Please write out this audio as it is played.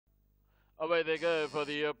Away they go for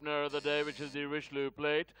the opener of the day, which is the Richelieu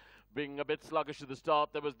Plate. Being a bit sluggish at the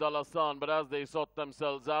start, there was Dalasan, but as they sort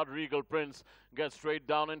themselves out, Regal Prince gets straight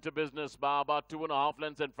down into business by about 2.5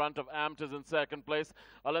 lengths in front of A M Jadhav in second place.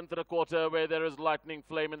 A length and a quarter away, there is Lightning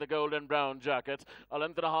Flame in the gold and brown jacket. A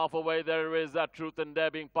length and a half away, there is Truth and Dare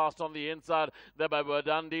being passed on the inside there by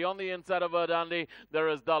Verdandi. On the inside of Verdandi, there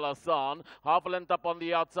is Dalasan. Half a length up on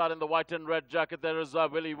the outside in the white and red jacket, there is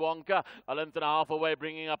Willy Wonka. A length and a half away,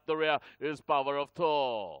 bringing up the rear, is Power of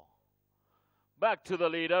Thor. Back to the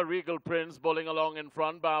leader, Regal Prince bowling along in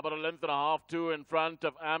front by about a length and a half, 2 in front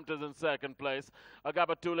of A M Jadhav in second place. A gap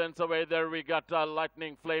of 2 lengths away there, we got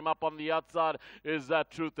Lightning Flame. Up on the outside is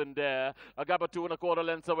Truth and Dare. A gap of 2 1/4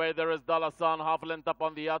 lengths away, there is Dalasan. Half a length up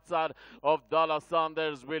on the outside of Dalasan,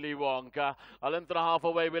 there's Willy Wonka. A length and a half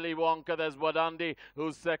away, Willy Wonka, there's Wadandi,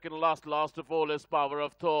 who's second last of all is Power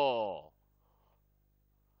of Thor.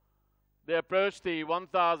 They approach the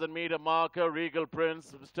 1,000-meter marker. Regal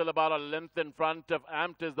Prince still about a length in front of A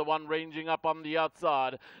M Jadhav is the one ranging up on the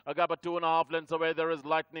outside. A gap of 2.5 lengths away, there is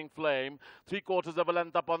Lightning Flame. 3/4 of a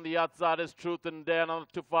length up on the outside is Truth and Dare.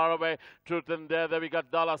 Not too far away, Truth and Dare. There we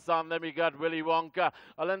got Dalasan. Then we got Willy Wonka.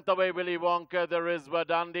 A length away, Willy Wonka. There is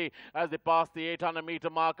Verdandi. As they pass the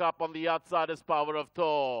 800-meter mark, up on the outside is Power of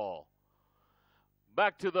Thor.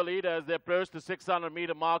 Back to the leader as they approach the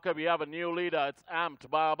 600-meter marker. We have a new leader. It's amped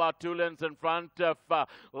by about 2 lengths in front of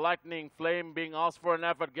Lightning Flame, being asked for an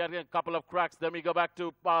effort, getting a couple of cracks. Then we go back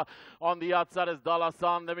to on the outside is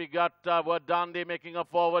Dalasan. Then we got Verdandi making a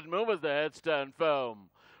forward move as the heads turn foam.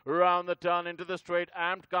 Round the turn into the straight,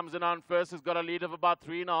 Amped comes in on first. He's got a lead of about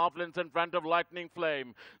 3.5 lengths in front of Lightning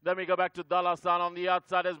Flame. Then we go back to Dalasan. On the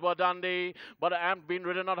outside is Verdandi, but Amped being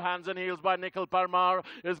ridden on hands and heels by N S Parmar.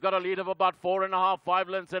 He's got a lead of about 4.5, 5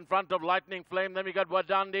 lengths in front of Lightning Flame. Then we got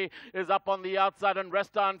Verdandi is up on the outside and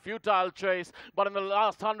Resta on futile chase. But in the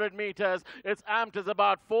last 100 meters, it's Amped is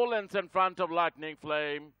about 4 lengths in front of Lightning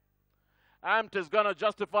Flame. Amped is going to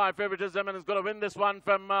justify favoritism and is going to win this one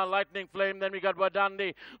from Lightning Flame. Then we got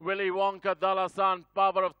Verdandi, Willy Wonka, Dalasan,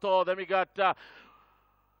 Power of Thor. Then we got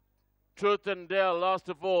Truth and Dare, last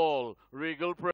of all, Regal Prince.